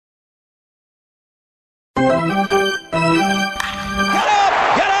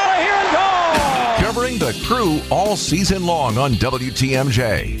Covering the Crew all season long on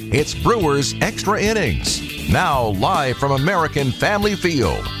WTMJ, it's Brewers Extra Innings. Now live from American Family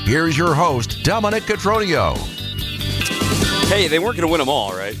Field, here's your host, Dominic Cotroneo. Hey, they weren't going to win them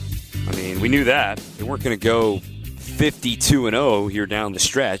all, right? I mean, we knew that. They weren't going to go 52-0 here down the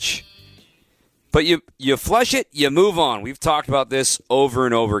stretch. But you flush it, you move on. We've talked about this over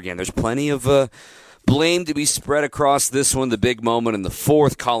and over again. There's plenty of blame to be spread across this one. The big moment in the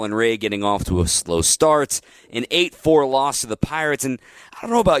fourth, Colin Ray getting off to a slow start, an 8-4 loss to the Pirates. And I don't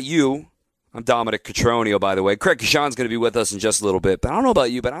know about you. I'm Dominic Cotroneo, by the way. Craig Kashan's going to be with us in just a little bit. But I don't know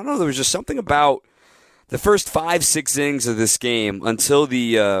about you, but I know there was just something about the first 5-6 innings of this game until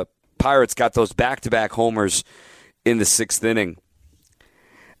the Pirates got those back-to-back homers in the sixth inning.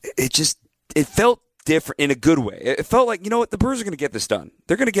 It felt different in a good way. It felt like, you know what, the Brewers are going to get this done.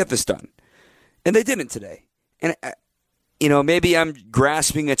 They're going to get this done. And they didn't today. And, maybe I'm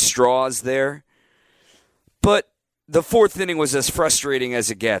grasping at straws there. But the fourth inning was as frustrating as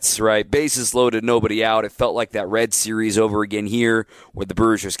it gets, right? Bases loaded, nobody out. It felt like that Red Series over again here, where the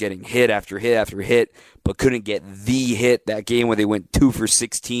Brewers just getting hit after hit after hit, but couldn't get the hit. That game where they went 2 for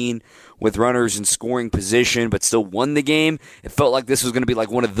 16 with runners in scoring position, but still won the game. It felt like this was going to be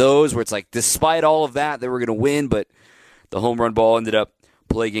like one of those where it's like, despite all of that, they were going to win, but the home run ball ended up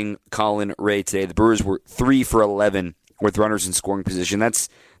plaguing Colin Ray today. The Brewers were 3 for 11 with runners in scoring position. That's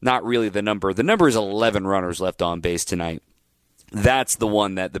not really the number. The number is 11 runners left on base tonight. That's the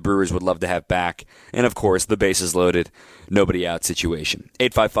one that the Brewers would love to have back. And, of course, the bases loaded, nobody out situation.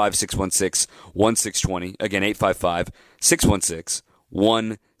 855-616-1620. Again,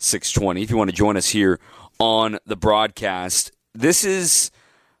 855-616-1620. If you want to join us here on the broadcast. This is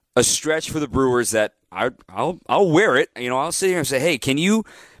a stretch for the Brewers that I'll wear it. I'll sit here and say, hey, can you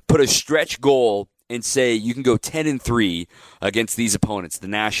put a stretch goal and say you can go 10-3 against these opponents, the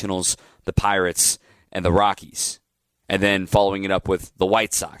Nationals, the Pirates, and the Rockies, and then following it up with the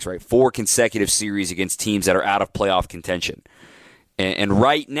White Sox, right? 4 consecutive series against teams that are out of playoff contention. And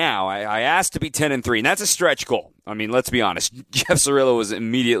right now, I asked to be 10-3, and that's a stretch goal. I mean, let's be honest. Jeff Cirillo was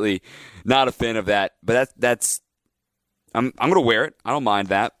immediately not a fan of that, but I'm going to wear it. I don't mind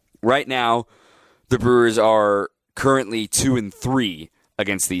that. Right now, the Brewers are currently 2-3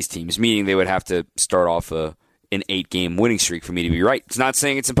 against these teams, meaning they would have to start off an 8-game winning streak for me to be right. It's not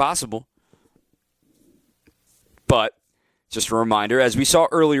saying it's impossible, but just a reminder, as we saw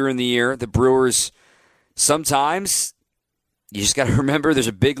earlier in the year, the Brewers, sometimes you just got to remember there's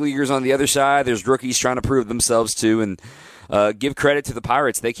a big leaguers on the other side. There's rookies trying to prove themselves too, and give credit to the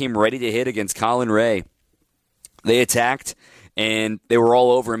Pirates. They came ready to hit against Colin Ray. They attacked, and they were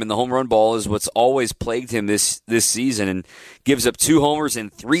all over him, and the home run ball is what's always plagued him this season, and gives up 2 homers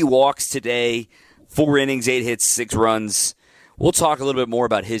and 3 walks today, 4 innings, 8 hits, 6 runs. We'll talk a little bit more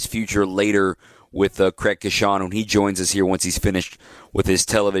about his future later with Craig Kashan when he joins us here once he's finished with his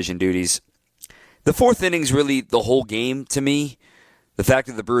television duties. The fourth inning's really the whole game to me. The fact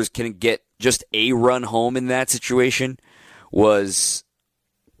that the Brewers couldn't get just a run home in that situation was,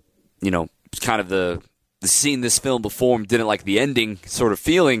 kind of the seen this film before and didn't like the ending sort of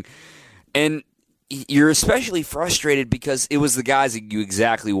feeling. And you're especially frustrated because it was the guys that you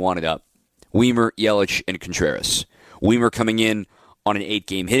exactly wanted up. Weimer, Yelich, and Contreras. Weimer coming in on an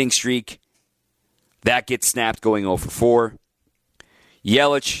 8-game hitting streak. That gets snapped going 0 for 4.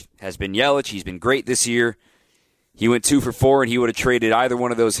 Yelich has been Yelich. He's been great this year. He went 2 for 4, and he would have traded either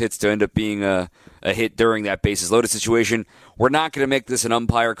one of those hits to end up being a hit during that bases loaded situation. We're not going to make this an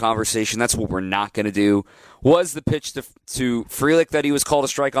umpire conversation. That's what we're not going to do. Was the pitch to Frelick that he was called a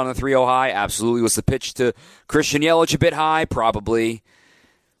strike on the 3-0 high? Absolutely. Was the pitch to Christian Yelich a bit high? Probably.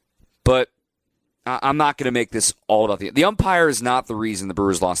 But I'm not going to make this all about the umpire is not the reason the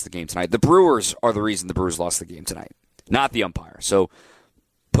Brewers lost the game tonight. The Brewers are the reason the Brewers lost the game tonight, not the umpire. So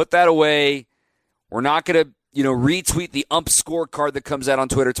put that away. We're not going to retweet the ump scorecard that comes out on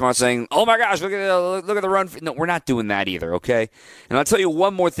Twitter tomorrow saying, oh my gosh, look at the run. No, we're not doing that either, okay? And I'll tell you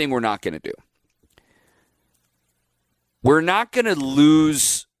one more thing we're not going to do. We're not going to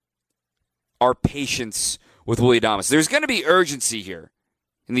lose our patience with Willy Adames. There's going to be urgency here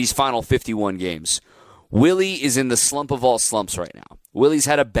in these final 51 games. Willie is in the slump of all slumps right now. Willie's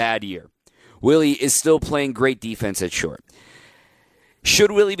had a bad year. Willie is still playing great defense at short.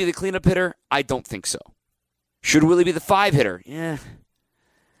 Should Willie be the cleanup hitter? I don't think so. Should Willie be the 5 hitter? Yeah.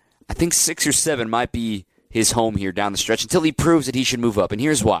 I think 6 or 7 might be his home here down the stretch until he proves that he should move up. And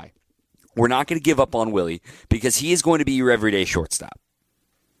here's why. We're not going to give up on Willie because he is going to be your everyday shortstop.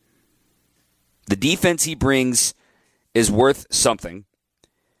 The defense he brings is worth something.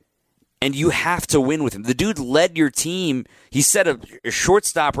 And you have to win with him. The dude led your team. He set a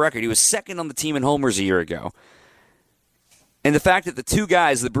shortstop record. He was second on the team in homers a year ago. And the fact that the two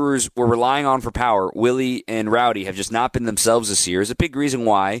guys the Brewers were relying on for power, Willie and Rowdy, have just not been themselves this year is a big reason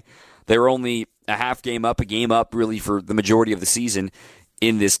why they were only a game up, really, for the majority of the season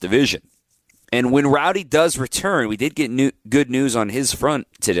in this division. And when Rowdy does return, we did get good news on his front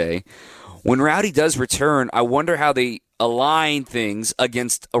today. When Rowdy does return, I wonder how they align things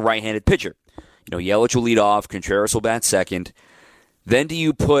against a right-handed pitcher. Yelich will lead off, Contreras will bat second. Then do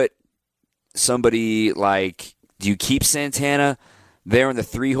you put somebody like, do you keep Santana there in the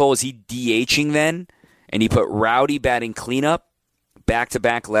 3-hole? Is he DHing then? And you put Rowdy batting cleanup,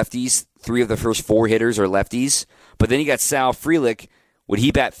 back-to-back lefties. 3 of the first 4 hitters are lefties. But then you got Sal Frelick. Would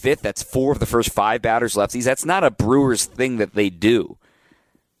he bat 5th? That's 4 of the first 5 batters lefties. That's not a Brewers thing that they do.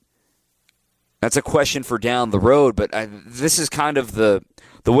 That's a question for down the road, but this is kind of the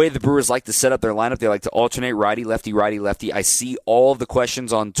way the Brewers like to set up their lineup. They like to alternate righty, lefty. I see all of the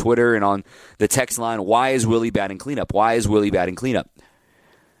questions on Twitter and on the text line. Why is Willie batting cleanup?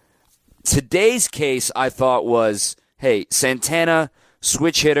 Today's case, I thought, was, hey, Santana,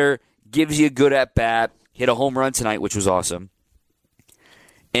 switch hitter, gives you a good at-bat, hit a home run tonight, which was awesome.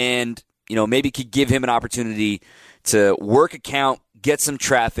 And, maybe could give him an opportunity to work a count, get some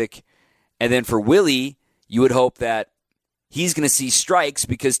traffic. And then for Willie, you would hope that he's going to see strikes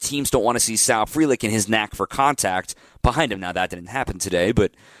because teams don't want to see Sal Frelick and his knack for contact behind him. Now, that didn't happen today,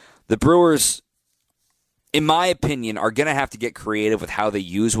 but the Brewers, in my opinion, are going to have to get creative with how they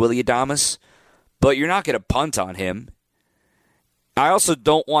use Willie Adames, but you're not going to punt on him. I also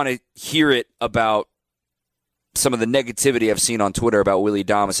don't want to hear it about some of the negativity I've seen on Twitter about Willie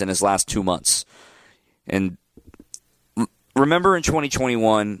Adames in his last 2 months. And remember in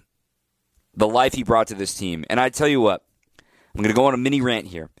 2021... the life he brought to this team. And I tell you what, I'm going to go on a mini rant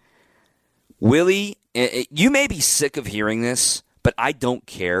here. Willie, you may be sick of hearing this, but I don't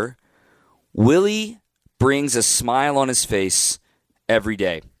care. Willie brings a smile on his face every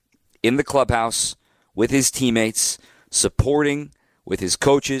day. In the clubhouse, with his teammates, supporting, with his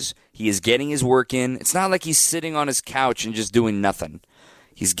coaches. He is getting his work in. It's not like he's sitting on his couch and just doing nothing.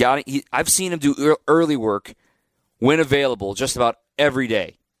 I've seen him do early work when available just about every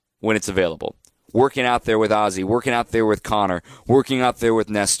day. When it's available. Working out there with Ozzie, working out there with Connor, working out there with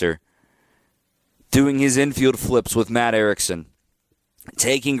Nestor, doing his infield flips with Matt Erickson,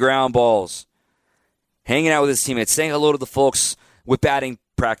 taking ground balls, hanging out with his teammates, saying hello to the folks with batting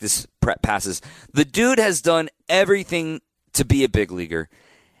practice passes. The dude has done everything to be a big leaguer.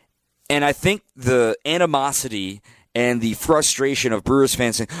 And I think the animosity and the frustration of Brewers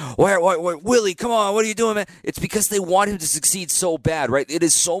fans saying, why, Willie, come on, what are you doing, man? It's because they want him to succeed so bad, right? It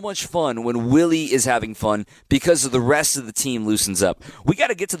is so much fun when Willie is having fun because of the rest of the team loosens up. We got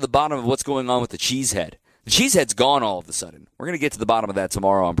to get to the bottom of what's going on with the Cheesehead. The Cheesehead's gone all of a sudden. We're going to get to the bottom of that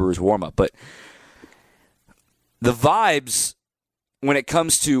tomorrow on Brewers Warm-Up. But the vibes when it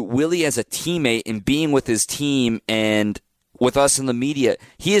comes to Willie as a teammate and being with his team and with us in the media,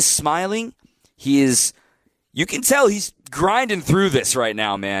 he is smiling. You can tell he's grinding through this right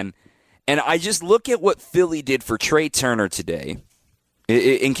now, man. And I just look at what Philly did for Trey Turner today.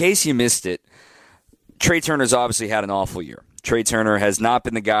 In case you missed it, Trey Turner's obviously had an awful year. Trey Turner has not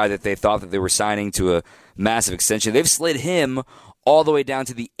been the guy that they thought that they were signing to a massive extension. They've slid him all the way down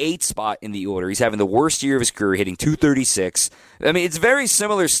to the 8th spot in the order. He's having the worst year of his career, hitting .236. I mean, it's very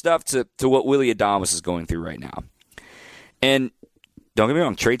similar stuff to what Willie Adames is going through right now. And don't get me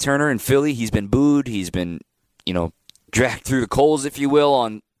wrong, Trey Turner in Philly, he's been booed. He's been, dragged through the coals, if you will,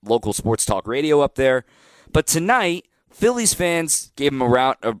 on local sports talk radio up there. But tonight, Phillies fans gave him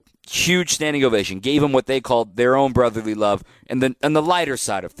a huge standing ovation, gave him what they called their own brotherly love, and the lighter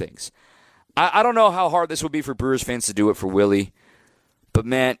side of things. I don't know how hard this would be for Brewers fans to do it for Willie, but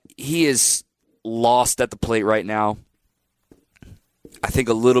man, he is lost at the plate right now. I think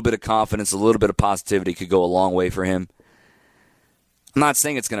a little bit of confidence, a little bit of positivity could go a long way for him. I'm not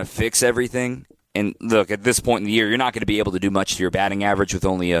saying it's going to fix everything. And look, at this point in the year, you're not going to be able to do much to your batting average with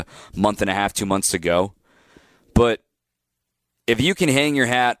only a month and a half, 2 months to go. But if you can hang your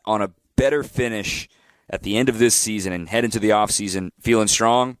hat on a better finish at the end of this season and head into the offseason feeling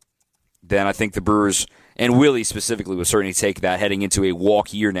strong, then I think the Brewers, and Willie specifically, will certainly take that heading into a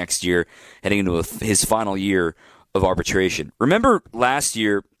walk year next year, heading into his final year of arbitration. Remember last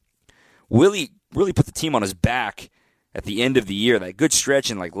year, Willie really put the team on his back at the end of the year, that good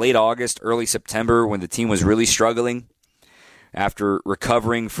stretch in like late August, early September, when the team was really struggling after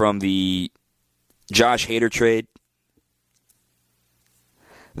recovering from the Josh Hader trade.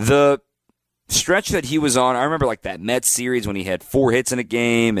 The stretch that he was on, I remember like that Mets series when he had 4 hits in a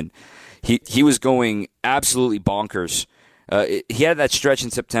game, and he was going absolutely bonkers. He had that stretch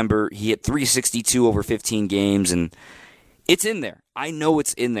in September. He hit 362 over 15 games, and it's in there. I know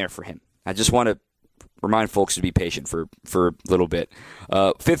it's in there for him. I just want to remind folks to be patient for a little bit.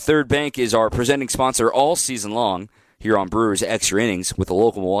 Fifth Third Bank is our presenting sponsor all season long here on Brewers Extra Innings with the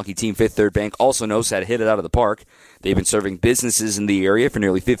local Milwaukee team. Fifth Third Bank also knows how to hit it out of the park. They've been serving businesses in the area for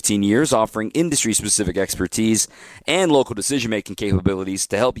nearly 15 years, offering industry-specific expertise and local decision-making capabilities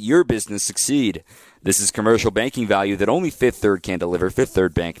to help your business succeed. This is commercial banking value that only Fifth Third can deliver. Fifth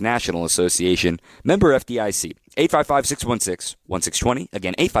Third Bank National Association, member FDIC. 855-616-1620.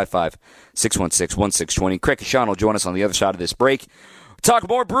 Again, 855-616-1620. Craig Kashan will join us on the other side of this break. Talk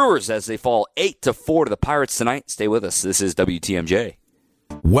more Brewers as they fall 8-4 to the Pirates tonight. Stay with us. This is WTMJ.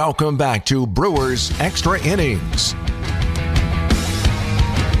 Welcome back to Brewers Extra Innings.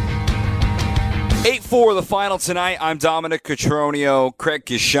 8-4 the final tonight. I'm Dominic Cotroneo. Craig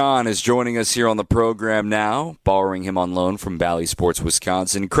Kashan is joining us here on the program now, borrowing him on loan from Bally Sports,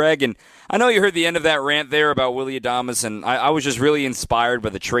 Wisconsin. Craig, and I know you heard the end of that rant there about Willy Adames, and I was just really inspired by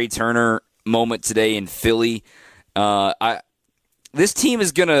the Trey Turner moment today in Philly. This team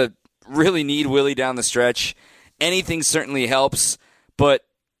is going to really need Willie down the stretch. Anything certainly helps, but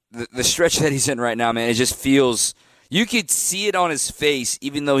the stretch that he's in right now, man, it just feels... You could see it on his face,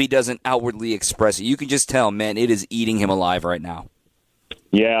 even though he doesn't outwardly express it. You can just tell, man, it is eating him alive right now.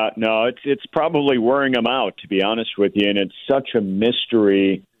 Yeah, no, it's probably wearing him out, to be honest with you, and it's such a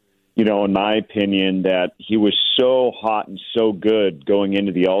mystery, in my opinion, that he was so hot and so good going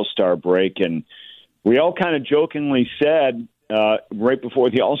into the All-Star break, and we all kind of jokingly said right before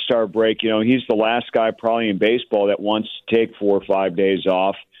the All-Star break, he's the last guy probably in baseball that wants to take 4 or 5 days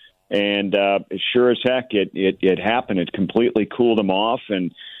off. And sure as heck, it happened. It completely cooled him off.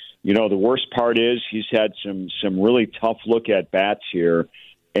 And, the worst part is he's had some really tough look at bats here.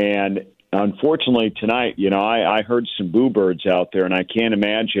 And unfortunately tonight, I heard some boo birds out there, and I can't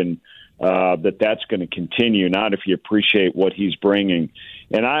imagine that's going to continue, not if you appreciate what he's bringing.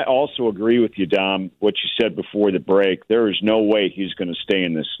 And I also agree with you, Dom, what you said before the break. There is no way he's going to stay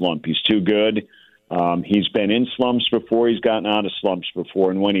in this slump. He's too good. He's been in slumps before. He's gotten out of slumps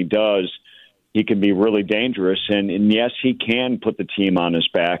before. And when he does, he can be really dangerous. And yes, he can put the team on his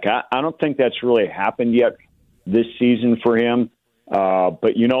back. I don't think that's really happened yet this season for him.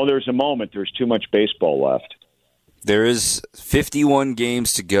 But, there's a moment. There's too much baseball left. There is 51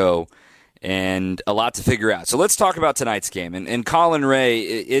 games to go and a lot to figure out. So let's talk about tonight's game. And Colin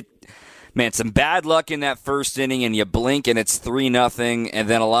Ray, man, some bad luck in that first inning, and you blink and it's 3-0, and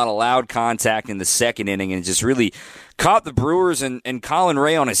then a lot of loud contact in the second inning, and just really caught the Brewers and Colin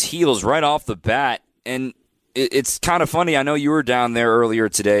Ray on his heels right off the bat. And it's kind of funny. I know you were down there earlier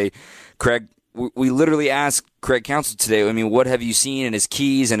today, Craig. We literally asked Craig Counsell today, what have you seen in his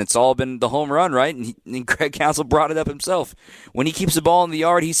keys? And it's all been the home run, right? And Craig Counsell brought it up himself. When he keeps the ball in the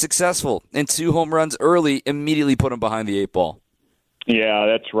yard, he's successful. And 2 home runs early immediately put him behind the 8 ball. Yeah,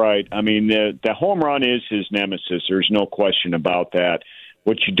 that's right. The home run is his nemesis. There's no question about that.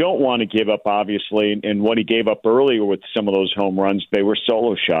 What you don't want to give up, obviously, and what he gave up earlier with some of those home runs, they were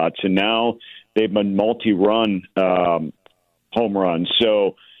solo shots, and now they've been multi-run home runs.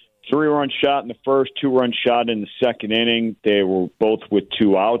 So 3-run shot in the first, 2-run shot in the second inning. They were both with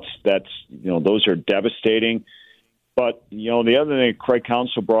 2 outs. Those are devastating. But, the other thing Craig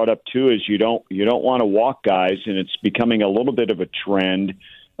Counsell brought up, too, is you don't want to walk guys, and it's becoming a little bit of a trend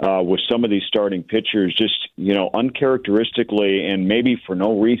with some of these starting pitchers, just, uncharacteristically and maybe for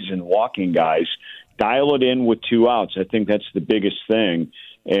no reason walking guys. Dial it in with 2 outs. I think that's the biggest thing,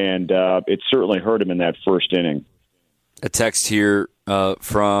 and it certainly hurt him in that first inning. A text here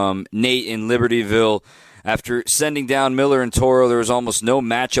from Nate in Libertyville. After sending down Miller and Toro, there was almost no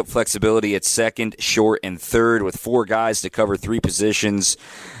matchup flexibility at second, short, and third with 4 guys to cover 3 positions.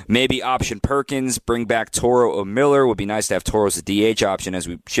 Maybe option Perkins, bring back Toro or Miller. Would be nice to have Toro as a DH option as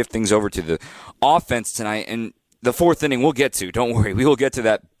we shift things over to the offense tonight. And the 4th inning we'll get to. Don't worry. We will get to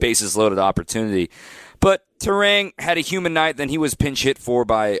that bases-loaded opportunity. But Turang had a human night, then he was pinch hit for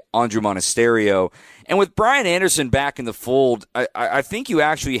by Andrew Monasterio. And with Brian Anderson back in the fold, I think you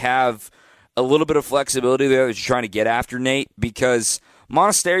actually have a little bit of flexibility there that you're trying to get after, Nate, because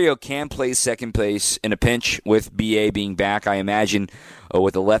Monasterio can play second base in a pinch with BA being back. I imagine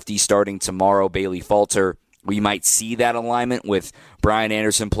with the lefty starting tomorrow, Bailey Falter, we might see that alignment with Brian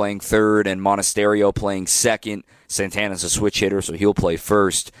Anderson playing third and Monasterio playing second. Santana's a switch hitter, so he'll play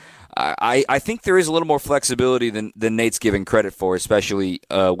first. I think there is a little more flexibility than Nate's giving credit for, especially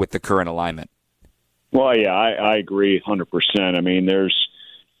with the current alignment. Well, yeah, I agree 100%.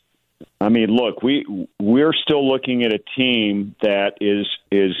 I mean, look, we're still looking at a team that is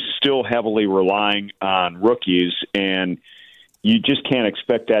still heavily relying on rookies, and you just can't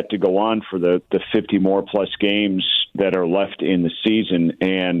expect that to go on for the 50 more plus games that are left in the season.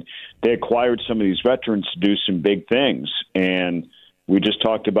 And they acquired some of these veterans to do some big things. And we just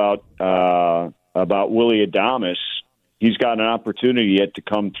talked about Willie Adames. He's got an opportunity yet to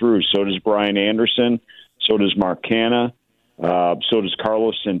come through. So does Brian Anderson. So does Mark Canha. So does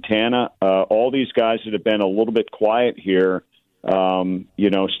Carlos Santana. All these guys that have been a little bit quiet here,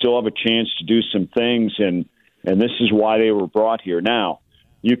 still have a chance to do some things. And this is why they were brought here. Now,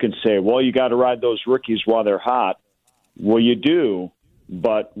 you can say, well, you got to ride those rookies while they're hot. Well, you do.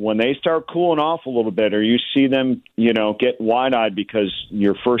 But when they start cooling off a little bit, or you see them, get wide-eyed because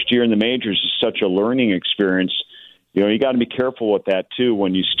your first year in the majors is such a learning experience, you got to be careful with that too.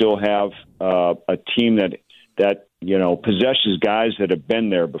 When you still have a team that possesses guys that have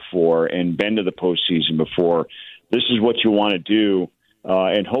been there before and been to the postseason before, this is what you want to do,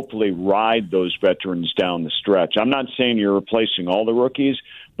 and hopefully ride those veterans down the stretch. I'm not saying you're replacing all the rookies,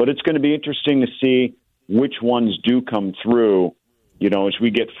 but it's going to be interesting to see which ones do come through, as we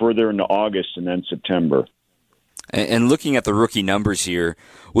get further into August and then September. And looking at the rookie numbers here,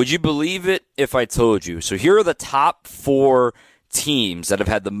 would you believe it if I told you? So here are the top 4 teams that have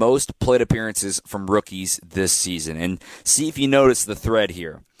had the most plate appearances from rookies this season. And see if you notice the thread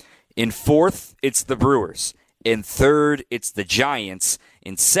here. In 4th, it's the Brewers. In 3rd, it's the Giants.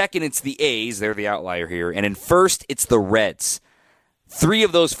 In 2nd, it's the A's. They're the outlier here. And in 1st, it's the Reds. 3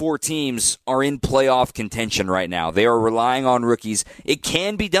 of those 4 teams are in playoff contention right now. They are relying on rookies. It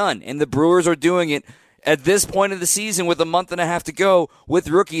can be done, and the Brewers are doing it at this point of the season with a month and a half to go with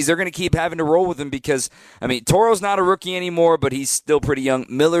rookies. They're going to keep having to roll with them because, Toro's not a rookie anymore, but he's still pretty young.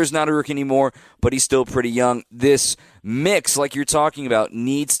 Miller's not a rookie anymore, but he's still pretty young. This mix, like you're talking about,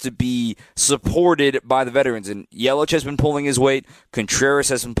 needs to be supported by the veterans. And Yelich has been pulling his weight. Contreras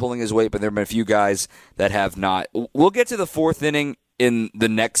has been pulling his weight, but there have been a few guys that have not. We'll get to the 4th inning in the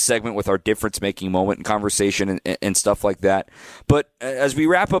next segment with our difference-making moment and conversation and stuff like that. But as we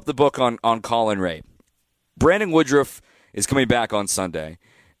wrap up the book on Colin Ray, Brandon Woodruff is coming back on Sunday,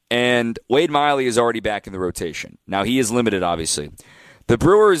 and Wade Miley is already back in the rotation. Now, he is limited, obviously. The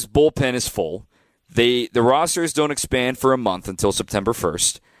Brewers' bullpen is full. The rosters don't expand for a month until September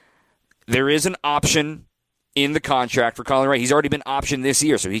 1st. There is an option in the contract for Colin Ray. He's already been optioned this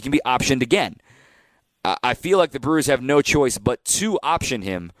year, so he can be optioned again. I feel like the Brewers have no choice but to option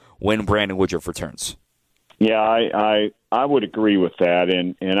him when Brandon Woodruff returns. Yeah, I would agree with that,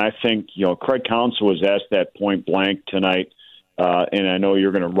 and I think Craig Counsell was asked that point blank tonight, and I know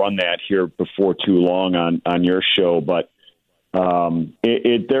you're going to run that here before too long on your show, but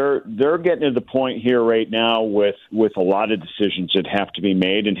they're getting to the point here right now with a lot of decisions that have to be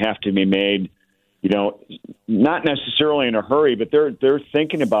made and have to be made, not necessarily in a hurry, but they're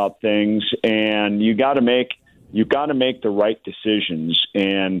thinking about things, and you got to make the right decisions.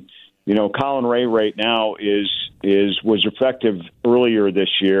 And Colin Ray right now was effective earlier this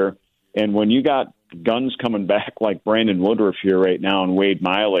year, and when you got guns coming back like Brandon Woodruff here right now and Wade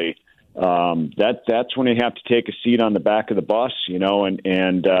Miley, that's when you have to take a seat on the back of the bus,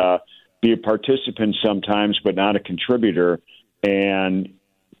 and be a participant sometimes, but not a contributor. And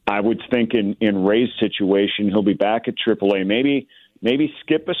I would think in Ray's situation, he'll be back at AAA. Maybe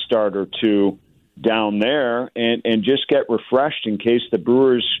skip a start or two down there and just get refreshed in case the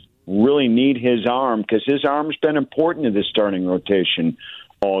Brewers really need his arm, because his arm's been important to the starting rotation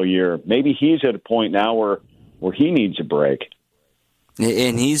all year. Maybe he's at a point now where he needs a break.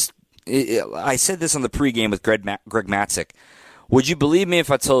 And I said this on the pregame with Greg Matzek. Would you believe me if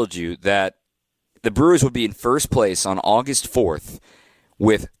I told you that the Brewers would be in first place on August 4th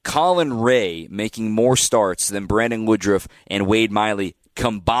with Colin Ray making more starts than Brandon Woodruff and Wade Miley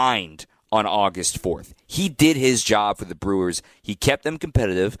combined on August 4th? He did his job for the Brewers. He kept them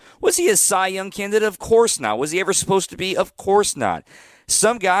competitive. Was he a Cy Young candidate? Of course not. Was he ever supposed to be? Of course not.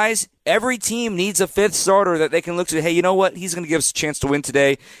 Some guys, every team needs a 5th starter that they can look to. Hey, you know what? He's going to give us a chance to win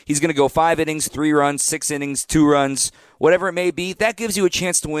today. He's going to go 5 innings, 3 runs, 6 innings, 2 runs, whatever it may be. That gives you a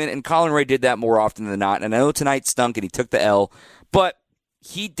chance to win, and Colin Ray did that more often than not. And I know tonight stunk and he took the L, but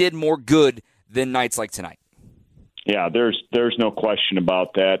he did more good than nights like tonight. Yeah, there's no question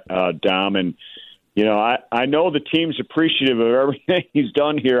about that, Dom. And, I know the team's appreciative of everything he's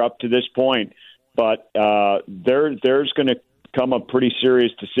done here up to this point, but there's going to come a pretty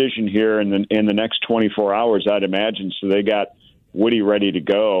serious decision here in the next 24 hours, I'd imagine. So they got Woody ready to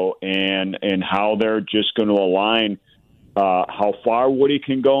go, and how they're just going to align how far Woody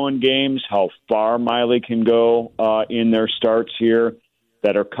can go in games, how far Miley can go in their starts here.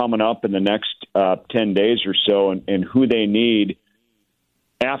 that are coming up in the next 10 days or so, and who they need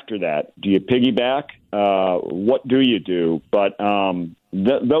after that. Do you piggyback? What do you do? But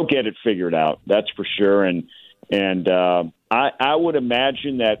they'll get it figured out. That's for sure. And I would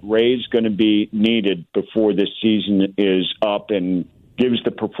imagine that Ray's going to be needed before this season is up and gives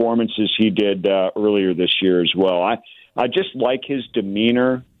the performances he did earlier this year as well. I just like his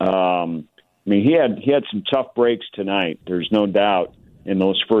demeanor. I mean, he had some tough breaks tonight. There's no doubt in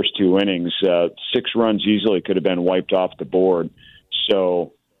those first two innings. 6 runs easily could have been wiped off the board.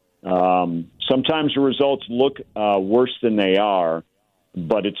 So sometimes the results look worse than they are,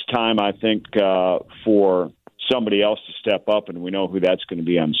 but it's time, I think, for somebody else to step up, and we know who that's going to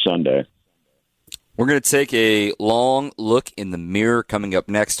be on Sunday. We're going to take a long look in the mirror coming up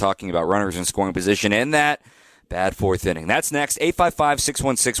next, talking about runners in scoring position and that bad fourth inning. That's next.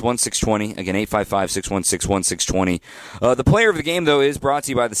 855-616-1620. Again, 855-616-1620. The player of the game, though, is brought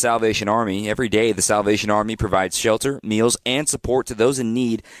to you by the Salvation Army. Every day, the Salvation Army provides shelter, meals, and support to those in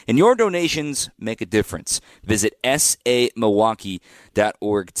need, and your donations make a difference. Visit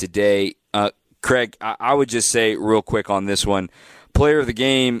samilwaukee.org today. Craig, I would just say real quick on this one, player of the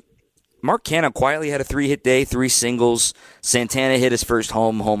game, Mark Canha quietly had a 3-hit day, 3 singles. Santana hit his first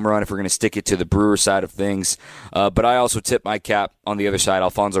home run if we're going to stick it to the Brewer side of things. But I also tip my cap on the other side,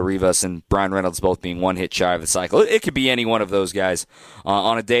 Alfonso Rivas and Brian Reynolds both being 1 hit shy of the cycle. It could be any one of those guys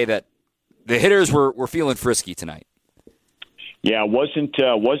on a day that the hitters were feeling frisky tonight. Yeah, it wasn't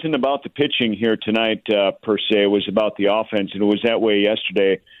about the pitching here tonight per se. It was about the offense, and it was that way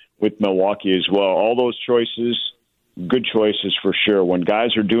yesterday with Milwaukee as well. All those choices, good choices for sure. When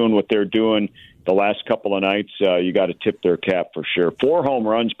guys are doing what they're doing the last couple of nights, you got to tip their cap for sure. 4 home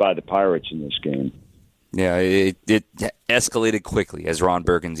runs by the Pirates in this game. Yeah, it escalated quickly, as Ron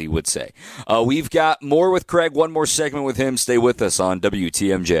Burgundy would say. We've got more with Craig, one more segment with him. Stay with us on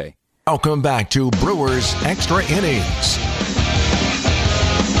WTMJ. Welcome back to Brewers Extra Innings.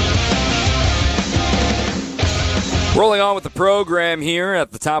 Rolling on with the program here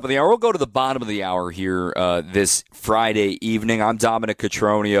at the top of the hour. We'll go to the bottom of the hour here this Friday evening. I'm Dominic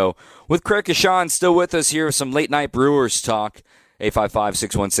Cotroneo with Craig Kashan still with us here with some late-night Brewers talk.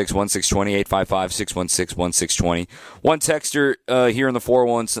 855-616-1620, 855-616-1620. One texter here in the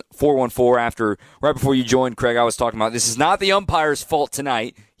 414 right before you joined, Craig, I was talking about this is not the umpire's fault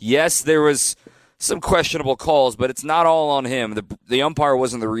tonight. Yes, there was some questionable calls, but it's not all on him. The umpire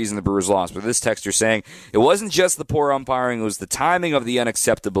wasn't the reason the Brewers lost. But this texter saying it wasn't just the poor umpiring, it was the timing of the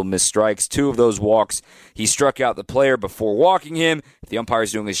unacceptable missed strikes. 2 of those walks, he struck out the player before walking him. If the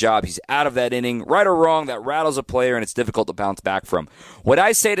umpire's doing his job, he's out of that inning. Right or wrong, that rattles a player, and it's difficult to bounce back from. What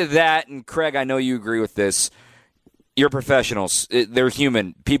I say to that, and Craig, I know you agree with this, you're professionals. They're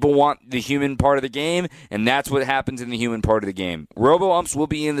human. People want the human part of the game, and that's what happens in the human part of the game. Robo-umps will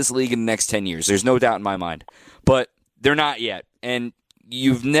be in this league in the next 10 years. There's no doubt in my mind. But they're not yet. And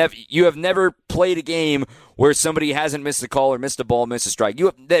you have never played a game where somebody hasn't missed a call or missed a ball, missed a strike.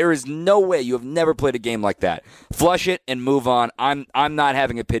 There is no way you have never played a game like that. Flush it and move on. I'm not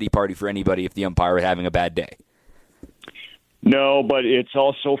having a pity party for anybody if the umpire is having a bad day. No, but it's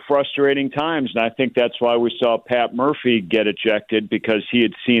also frustrating times, and I think that's why we saw Pat Murphy get ejected, because he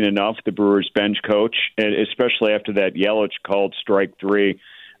had seen enough, the Brewers bench coach, and especially after that Yelich called strike 3 in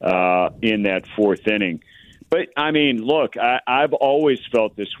that 4th inning. But, I mean, look, I've always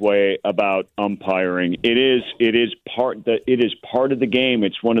felt this way about umpiring. It is part of the game.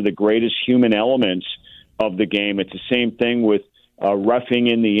 It's one of the greatest human elements of the game. It's the same thing with reffing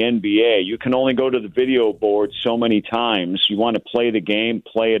in the NBA. You can only go to the video board so many times. You want to play the game,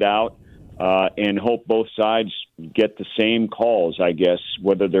 play it out, and hope both sides get the same calls, I guess,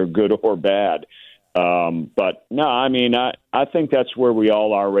 whether they're good or bad. But, no, I mean, I think that's where we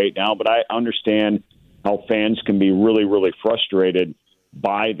all are right now, but I understand how fans can be really, really frustrated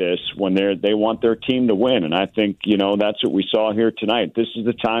by this when they want their team to win. And I think, that's what we saw here tonight. This is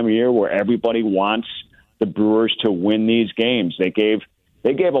the time of year where everybody wants the Brewers to win these games. They gave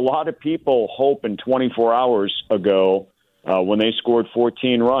a lot of people hope in 24 hours ago when they scored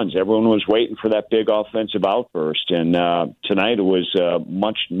 14 runs. Everyone was waiting for that big offensive outburst, and tonight it was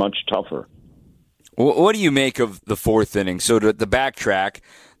much, much tougher. What do you make of the 4th inning? So to the backtrack,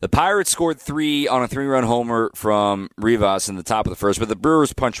 the Pirates scored 3 on a 3-run homer from Rivas in the top of the 1st, but the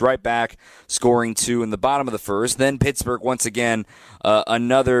Brewers punched right back, scoring 2 in the bottom of the 1st. Then Pittsburgh, once again,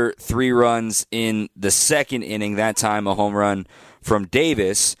 another 3 runs in the 2nd inning, that time a home run from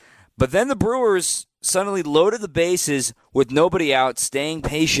Davis. But then the Brewers suddenly loaded the bases with nobody out, staying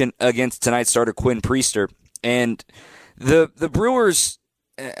patient against tonight's starter Quinn Priester. And the Brewers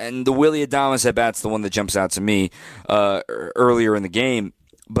and the Willy Adames at-bat's the one that jumps out to me earlier in the game.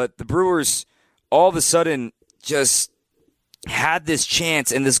 But the Brewers all of a sudden just had this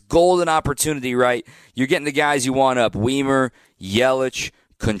chance and this golden opportunity, right? You're getting the guys you want up, Weimer, Yelich,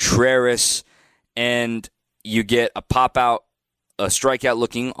 Contreras, and you get a pop-out, a strikeout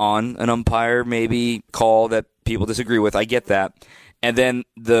looking on an umpire, maybe call that people disagree with. I get that. And then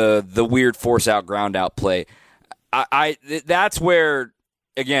the weird force-out, ground-out play. That's where,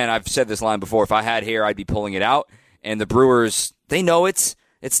 again, I've said this line before, if I had hair, I'd be pulling it out. And the Brewers, they know it's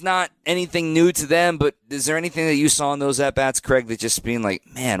not anything new to them, but is there anything that you saw in those at-bats, Craig, that just being like,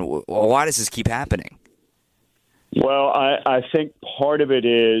 man, why does this keep happening? Well, I think part of it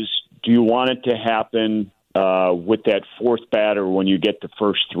is, do you want it to happen with that fourth batter when you get the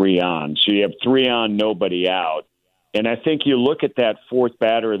first three on? So you have three on, nobody out. And I think you look at that fourth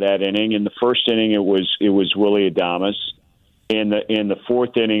batter of that inning. In the first inning, it was Willy Adames. In the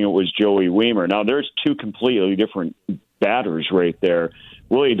fourth inning, it was Joey Weimer. Now, there's two completely different batters right there.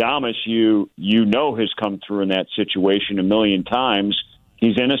 Willy Adames, you know, has come through in that situation a million times.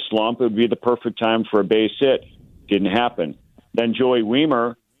 He's in a slump. It would be the perfect time for a base hit. Didn't happen. Then Joey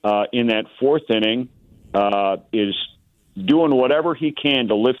Weimer in that fourth inning is doing whatever he can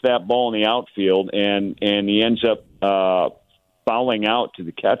to lift that ball in the outfield, and he ends up fouling out to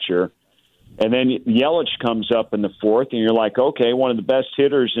the catcher. And then Yelich comes up in the fourth, and you're like, okay, one of the best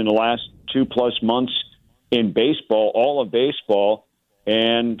hitters in the last 2+ months in baseball, all of baseball,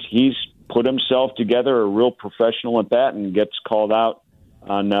 and he's put himself together a real professional at bat and gets called out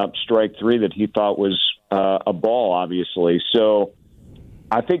on strike three that he thought was a ball, obviously. So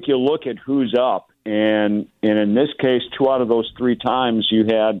I think you look at who's up, and in this case, 2 out of those 3 times you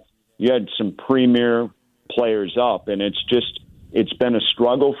had some premier players up, and it's been a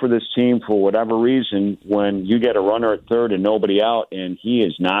struggle for this team for whatever reason when you get a runner at third and nobody out, and he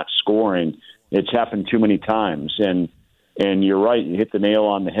is not scoring. It's happened too many times, and you're right, you hit the nail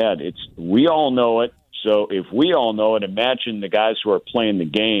on the head. We all know it, so if we all know it, imagine the guys who are playing the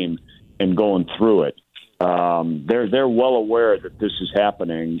game and going through it. They're well aware that this is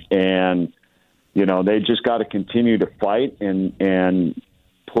happening, and you know they just got to continue to fight and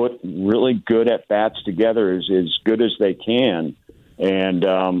put really good at bats together as good as they can. And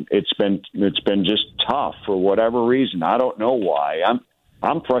it's been just tough for whatever reason. I don't know why.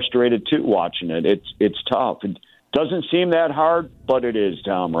 I'm frustrated too watching it. It's tough. It doesn't seem that hard, but it is,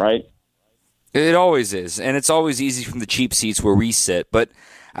 Tom, right? It always is, and it's always easy from the cheap seats where we sit. But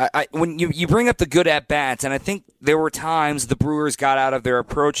when you bring up the good at-bats, and I think there were times the Brewers got out of their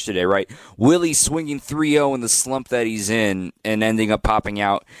approach today, right? Willie swinging 3-0 in the slump that he's in and ending up popping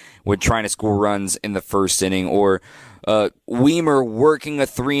out when trying to score runs in the first inning, or Weimer working a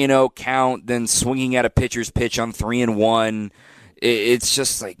 3-0 count, then swinging at a pitcher's pitch on 3-1. It's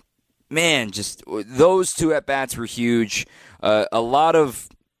just like, man, just those 2 at-bats were huge. A lot of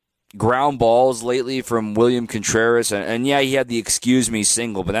ground balls lately from William Contreras, and yeah, he had the excuse me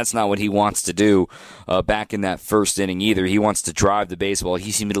single, but that's not what he wants to do back in that first inning either. He wants to drive the baseball.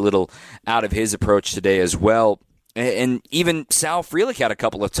 He seemed a little out of his approach today as well. And even Sal Frelick had a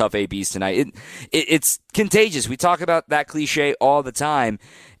couple of tough ABs tonight. It's contagious. We talk about that cliche all the time,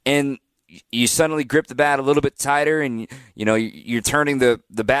 and you suddenly grip the bat a little bit tighter, and you know you're turning the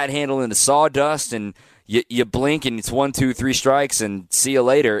bat handle into sawdust, and you blink and it's 1, 2, 3 strikes and see you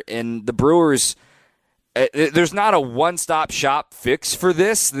later. And the Brewers, there's not a one-stop shop fix for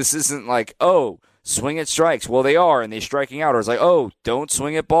this. This isn't like, oh, swing at strikes. Well, they are, and they're striking out. Or it's like, oh, don't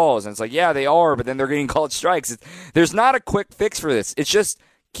swing at balls. And it's like, yeah, they are, but then they're getting called strikes. There's not a quick fix for this. It's just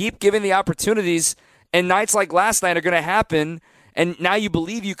keep giving the opportunities, and nights like last night are going to happen, and now you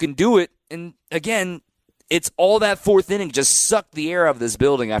believe you can do it. And, again, it's all that fourth inning just sucked the air out of this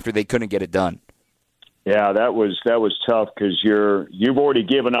building after they couldn't get it done. Yeah, that was tough because you've already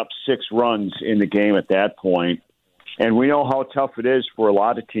given up 6 runs in the game at that point, and we know how tough it is for a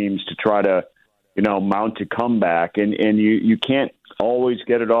lot of teams to try to, mount a comeback, and you can't always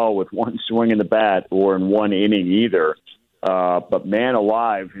get it all with one swing in the bat or in one inning either. But man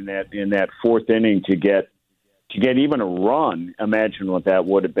alive, in that fourth inning to get even a run, imagine what that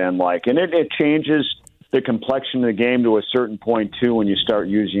would have been like, and it changes the complexion of the game to a certain point too when you start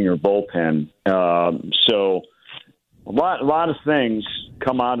using your bullpen. So a lot of things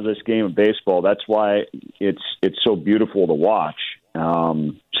come out of this game of baseball. That's why it's so beautiful to watch.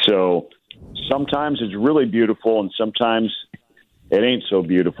 So sometimes it's really beautiful, and sometimes it ain't so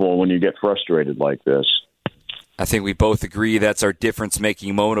beautiful when you get frustrated like this. I think we both agree that's our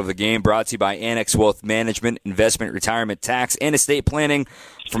difference-making moment of the game. Brought to you by Annex Wealth Management, investment, retirement, tax, and estate planning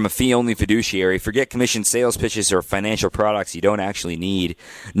from a fee-only fiduciary. Forget commission sales pitches or financial products you don't actually need.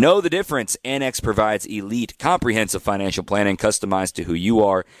 Know the difference. Annex provides elite, comprehensive financial planning customized to who you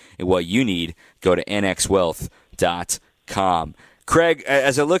are and what you need. Go to annexwealth.com. Craig,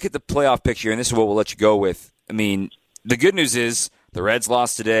 as I look at the playoff picture, and this is what we'll let you go with, I mean, the good news is the Reds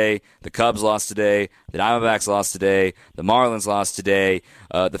lost today, the Cubs lost today, the Diamondbacks lost today, the Marlins lost today,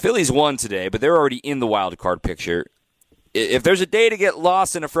 the Phillies won today, but they're already in the wild card picture. If there's a day to get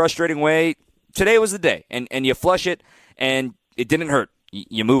lost in a frustrating way, today was the day, and you flush it, and it didn't hurt.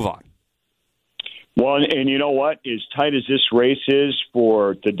 You move on. Well, and you know what? As tight as this race is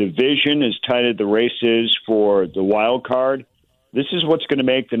for the division, as tight as the race is for the wild card, this is what's going to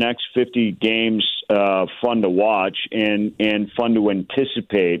make the next 50 games fun to watch and fun to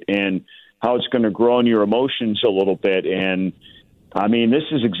anticipate, and how it's going to grow in your emotions a little bit. And, I mean, this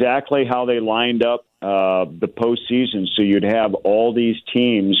is exactly how they lined up the postseason, so you'd have all these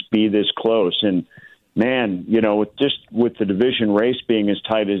teams be this close. And, man, you know, with the division race being as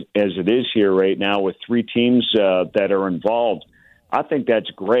tight as it is here right now with three teams that are involved, I think that's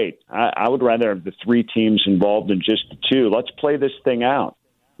great. I would rather have the three teams involved than just the two. Let's play this thing out.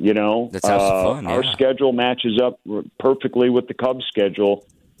 You know, that's fun. Yeah. Our schedule matches up perfectly with the Cubs' schedule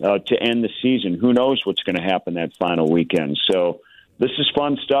to end the season. Who knows what's going to happen that final weekend? So this is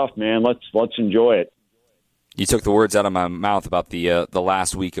fun stuff, man. Let's enjoy it. You took the words out of my mouth about the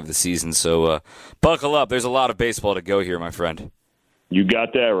last week of the season. So buckle up. There's a lot of baseball to go here, my friend. You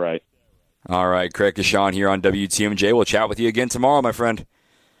got that right. All right, Craig Kashan here on WTMJ. We'll chat with you again tomorrow, my friend.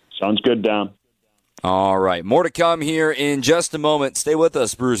 Sounds good, Dom. All right, more to come here in just a moment. Stay with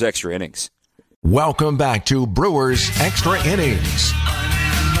us, Brewers Extra Innings. Welcome back to Brewers Extra Innings.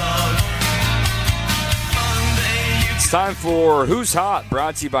 It's time for Who's Hot,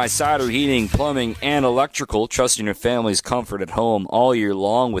 brought to you by Cider Heating, Plumbing, and Electrical. Trusting your family's comfort at home all year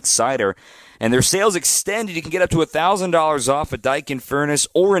long with Cider. And their sales extended. You can get up to $1,000 off a Daikin furnace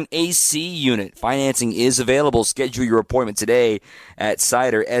or an AC unit. Financing is available. Schedule your appointment today at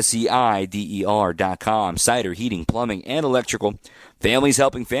Cider, SEIDER.com. Cider Heating, Plumbing, and Electrical. Families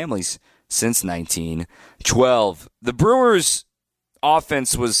helping families since 1912. The Brewers'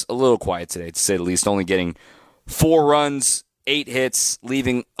 offense was a little quiet today, to say the least, only getting 4 runs, 8 hits,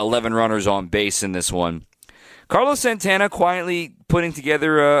 leaving 11 runners on base in this one. Carlos Santana quietly putting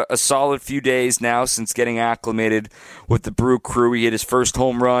together a solid few days now since getting acclimated with the Brew crew. He hit his first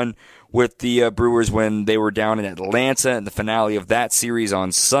home run with the Brewers when they were down in Atlanta in the finale of that series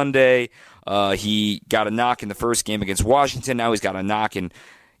on Sunday. He got a knock in the first game against Washington. Now he's got a knock in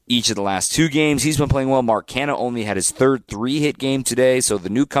each of the last 2 games. He's been playing well. Mark Canha only had his third 3-hit game today, so the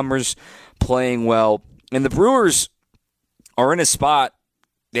newcomers playing well. And the Brewers are in a spot.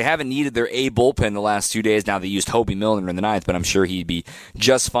 They haven't needed their A bullpen the last 2 days. Now they used Hobie Milner in the 9th, but I'm sure he'd be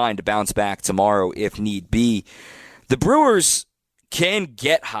just fine to bounce back tomorrow if need be. The Brewers can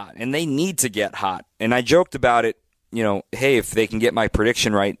get hot, and they need to get hot. And I joked about it, you know, hey, if they can get my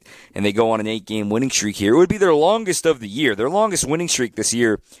prediction right and they go on an 8-game winning streak here, it would be their longest of the year. Their longest winning streak this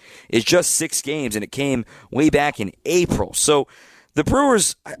year is just 6 games, and it came way back in April. So the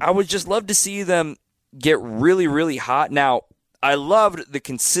Brewers, I would just love to see them get really, really hot. Now, I loved the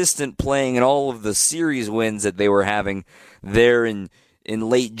consistent playing and all of the series wins that they were having there in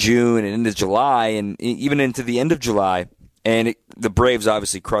late June and into July and even into the end of July. And the Braves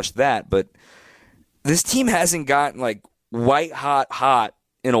obviously crushed that. But this team hasn't gotten like white hot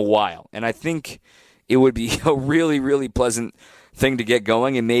in a while. And I think it would be a really, really pleasant thing to get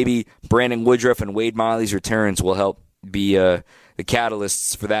going. And maybe Brandon Woodruff and Wade Miley's returns will help be the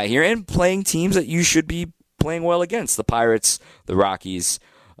catalysts for that here. And playing teams that you should be playing well against, the Pirates, the Rockies,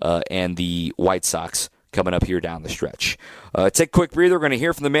 and the White Sox coming up here down the stretch. Take a quick breather. We're going to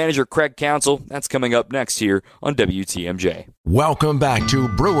hear from the manager, Craig Counsell. That's coming up next here on WTMJ. Welcome back to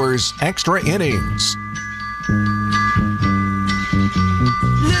Brewers Extra Innings.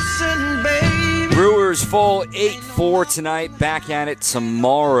 Listen, baby. Brewers fall 8-4 tonight. Back at it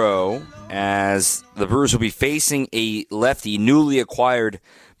tomorrow as the Brewers will be facing a lefty, newly acquired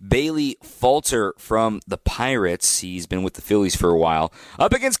Bailey Falter from the Pirates. He's been with the Phillies for a while.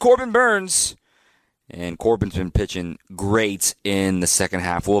 Up against Corbin Burns. And Corbin's been pitching great in the second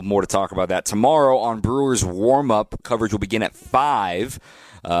half. We'll have more to talk about that tomorrow on Brewers warm-up. Coverage will begin at 5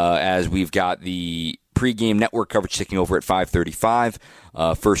 as we've got the pregame network coverage taking over at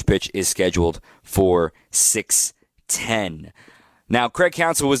 5:35. First pitch is scheduled for 6:10. Now, Craig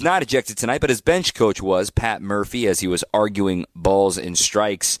Counsell was not ejected tonight, but his bench coach was, Pat Murphy, as he was arguing balls and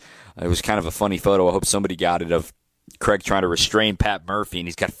strikes. It was kind of a funny photo. I hope somebody got it of Craig trying to restrain Pat Murphy, and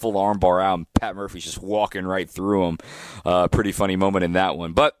he's got full arm bar out, and Pat Murphy's just walking right through him. Pretty funny moment in that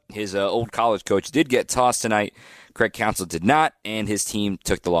one. But his old college coach did get tossed tonight. Craig Counsell did not, and his team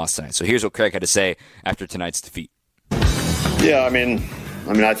took the loss tonight. So here's what Craig had to say after tonight's defeat. Yeah, I mean,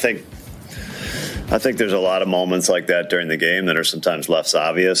 I think there's a lot of moments like that during the game that are sometimes less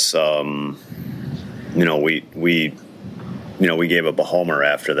obvious. We gave up a homer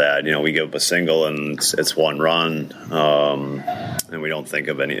after that. We gave up a single, and it's one run, and we don't think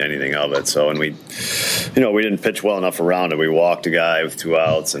of anything of it. So, and we didn't pitch well enough around it. We walked a guy with 2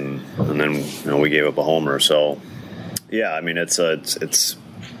 outs, and then we gave up a homer. So, yeah, I mean it's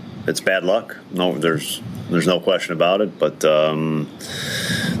bad luck. No, there's no question about it. But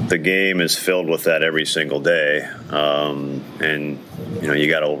the game is filled with that every single day, and you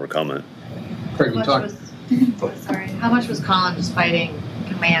got to overcome it. Craig, how much was Colin just fighting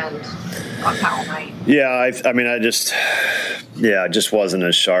command on foul night? Yeah, it just wasn't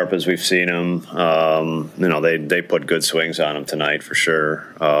as sharp as we've seen him. They put good swings on him tonight for sure.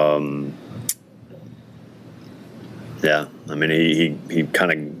 Yeah, I mean he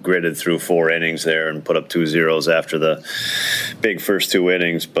kind of gritted through 4 innings there and put up 2 zeros after the big first 2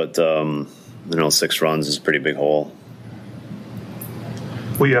 innings, but 6 runs is a pretty big hole.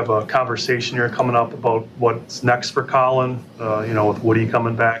 We have a conversation here coming up about what's next for Colin, with Woody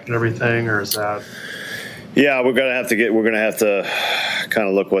coming back and everything, or is that? Yeah, we're gonna have to kind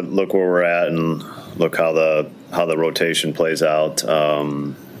of look where we're at and look how the rotation plays out,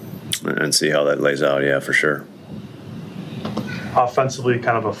 and see how that lays out. Yeah, for sure. Offensively,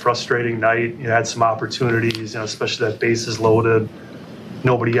 kind of a frustrating night. You had some opportunities, especially that bases loaded,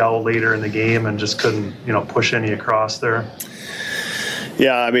 nobody out later in the game, and just couldn't, push any across there.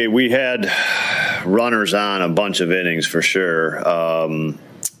 Yeah, I mean, we had runners on a bunch of innings for sure,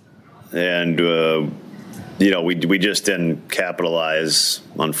 and we just didn't capitalize,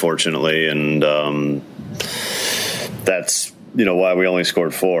 unfortunately, and that's why we only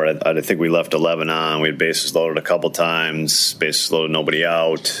scored 4. I think we left 11 on. We had bases loaded a couple times, bases loaded, nobody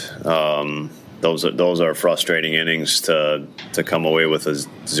out. Those are frustrating innings to come away with as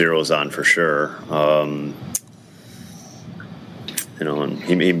zeros on for sure. And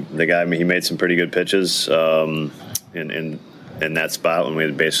he made some pretty good pitches in that spot when we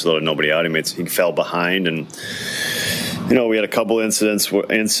had bases loaded, nobody out. He fell behind, and we had a couple instances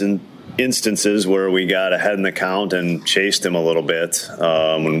where we got ahead in the count and chased him a little bit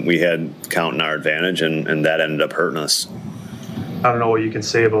when we had count in our advantage, and that ended up hurting us. I don't know what you can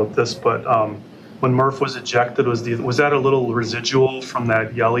say about this, but when Murph was ejected, was that a little residual from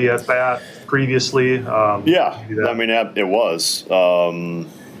that Yelly at bat previously? Yeah, I mean it was.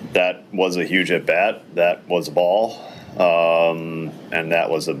 That was a huge at bat. That was a ball, and that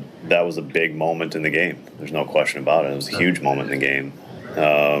was a big moment in the game. There's no question about it. It was a huge moment in the game.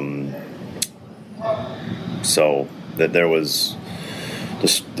 So that there was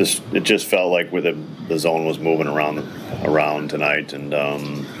this. It just felt like the zone was moving around tonight, and I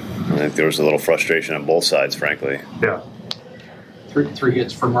think there was a little frustration on both sides, frankly. Yeah. Three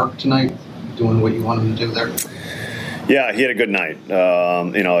hits for Mark tonight, doing what you want him to do there. Yeah, he had a good night.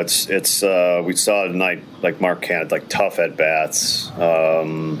 It's we saw tonight, like Mark had like tough at bats,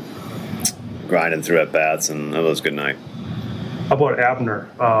 grinding through at bats, and it was a good night. How about Abner?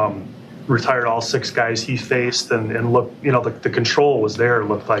 Retired all 6 guys he faced, and look, the control was there, it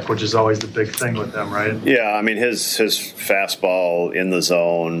looked like, which is always the big thing with them, right? Yeah, I mean his fastball in the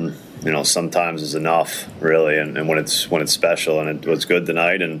zone, sometimes is enough, really, and when it's special, and it was good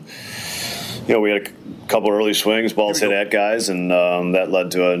tonight, and we had a couple early swings, balls hit at guys, and that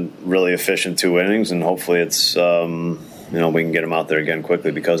led to a really efficient 2 innings, and hopefully it's we can get him out there again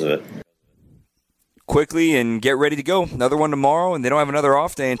quickly because of it. Quickly and get ready to go. Another one tomorrow, and they don't have another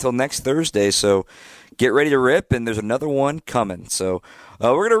off day until next Thursday, so get ready to rip, and there's another one coming. So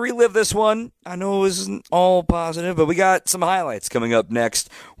we're going to relive this one. I know it wasn't all positive, but we got some highlights coming up next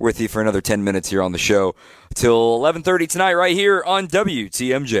with you for another 10 minutes here on the show till 11:30 tonight right here on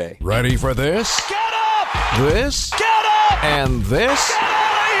WTMJ. Ready for this? Get up! This? Get up! And this? Get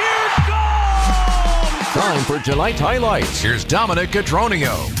out of here! Go! Time for tonight's highlights. Here's Dominic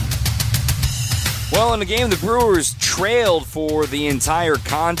Cotroneo. Well, in the game, the Brewers trailed for the entire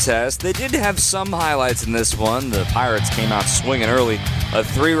contest. They did have some highlights in this one. The Pirates came out swinging early. A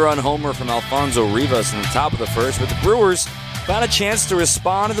 3-run homer from Alfonso Rivas in the top of the first, but the Brewers found a chance to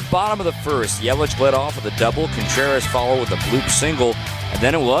respond at the bottom of the first. Yelich led off with a double. Contreras followed with a bloop single. And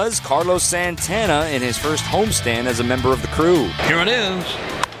then it was Carlos Santana in his first homestand as a member of the crew. Here it is.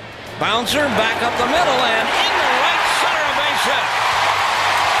 Bouncer back up the middle and in the right center of base hit.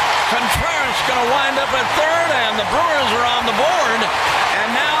 Contreras going to wind up at third, and the Brewers are on the board.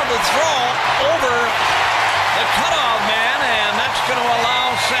 And now the throw over the cutoff man, and that's going to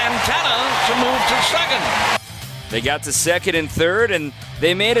allow Santana to move to second. They got to second and third, and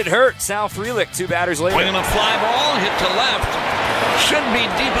they made it hurt. Sal Frelick, 2 batters later. Swinging a fly ball, hit to left. Should be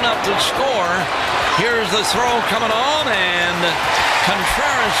deep enough to score. Here's the throw coming on, and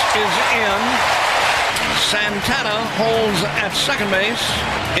Contreras is in. Santana holds at second base.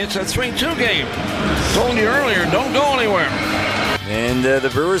 It's a 3-2 game. Told you earlier, don't go anywhere. And the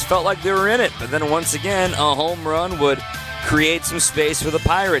Brewers felt like they were in it. But then once again, a home run would create some space for the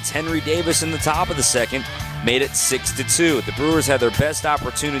Pirates. Henry Davis in the top of the second made it 6-2. The Brewers had their best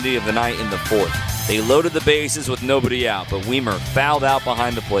opportunity of the night in the fourth. They loaded the bases with nobody out, but Weimer fouled out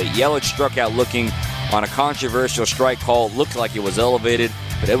behind the plate. Yelich struck out looking on a controversial strike call. It looked like it was elevated,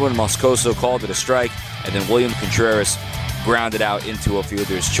 but Edwin Moscoso called it a strike, and then William Contreras grounded out into a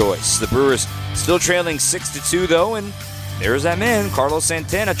fielder's choice. The Brewers still trailing 6-2, though, and there's that man, Carlos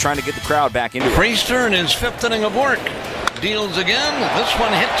Santana, trying to get the crowd back into it. Priester in his 5th inning of work. Deals again. This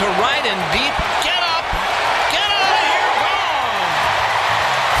one hit to right and deep. Get up! Get out of here! Gone!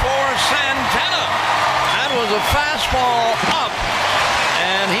 For Santana. That was a fastball up,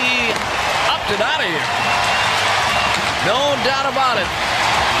 and he upped it out of here. No doubt about it.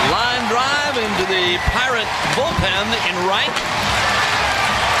 Line drive into the Pirate bullpen in right.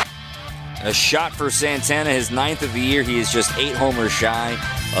 A shot for Santana, his 9th of the year. He is just 8 homers shy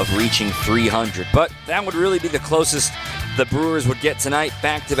of reaching 300. But that would really be the closest the Brewers would get tonight.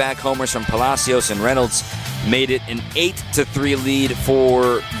 Back-to-back homers from Palacios and Reynolds made it an 8-3 lead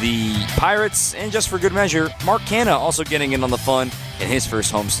for the Pirates. And just for good measure, Mark Canha also getting in on the fun in his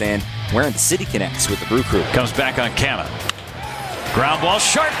first homestand, wearing the City Connects with the Brew Crew. Comes back on Canha. Ground ball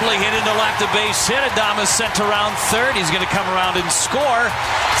sharply hit into left, a base hit. Adames sent around third. He's going to come around and score.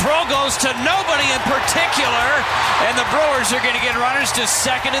 Throw goes to nobody in particular, and the Brewers are going to get runners to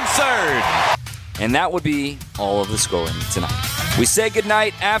second and third. And that would be all of the scoring tonight. We say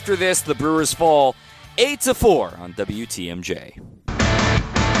goodnight. After this, the Brewers fall 8-4 on WTMJ.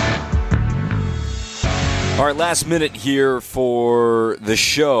 All right, last minute here for the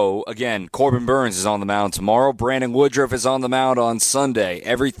show. Again, Corbin Burnes is on the mound tomorrow. Brandon Woodruff is on the mound on Sunday.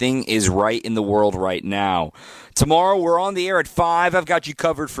 Everything is right in the world right now. Tomorrow, we're on the air at 5. I've got you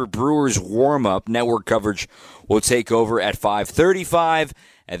covered for Brewers warm-up. Network coverage will take over at 5:35,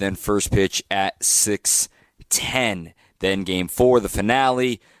 and then first pitch at 6:10. Then Game 4, the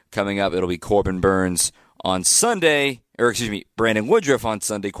finale. Coming up, it'll be Corbin Burnes on Sunday. Brandon Woodruff on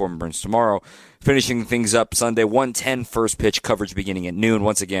Sunday, Corbin Burnes tomorrow. Finishing things up Sunday, 1:10 first pitch coverage beginning at noon,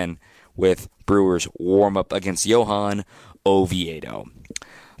 once again with Brewers warm-up against Johan Oviedo.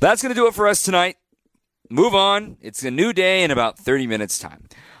 That's going to do it for us tonight. Move on. It's a new day in about 30 minutes' time.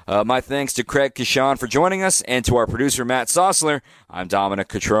 My thanks to Craig Kishon for joining us, and to our producer, Matt Sossler. I'm Dominic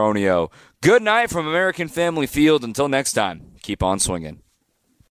Cotroneo. Good night from American Family Field. Until next time, keep on swinging.